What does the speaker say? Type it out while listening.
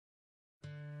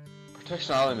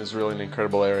Protection Island is really an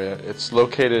incredible area. It's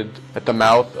located at the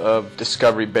mouth of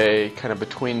Discovery Bay, kind of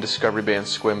between Discovery Bay and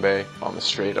Squim Bay on the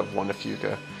Strait of Juan de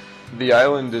Fuca. The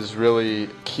island is really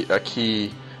a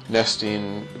key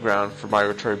nesting ground for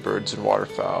migratory birds and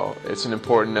waterfowl. It's an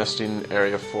important nesting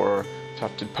area for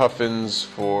tufted puffins,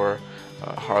 for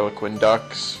harlequin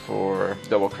ducks, for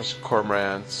double-crested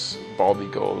cormorants, bald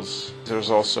eagles. There's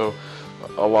also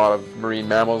a lot of marine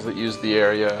mammals that use the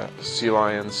area: sea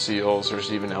lions, seals.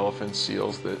 There's even elephant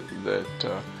seals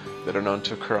that are known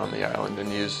to occur on the island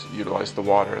and utilize the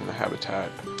water and the habitat.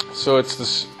 So it's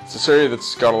this area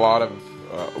that's got a lot of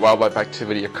wildlife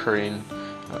activity occurring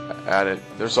at it.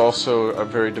 There's also a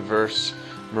very diverse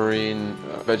marine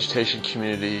vegetation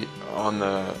community on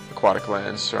the aquatic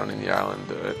lands surrounding the island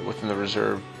within the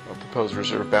reserve, proposed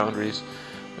reserve boundaries.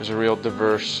 There's a real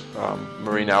diverse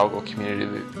marine algal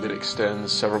community that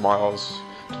extends several miles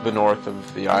to the north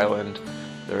of the island.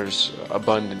 There's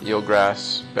abundant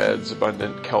eelgrass beds,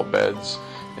 abundant kelp beds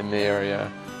in the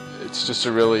area. It's just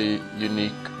a really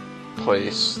unique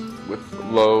place with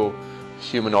low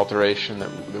human alteration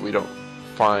that we don't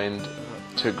find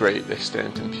to a great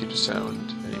extent in Puget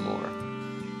Sound anymore.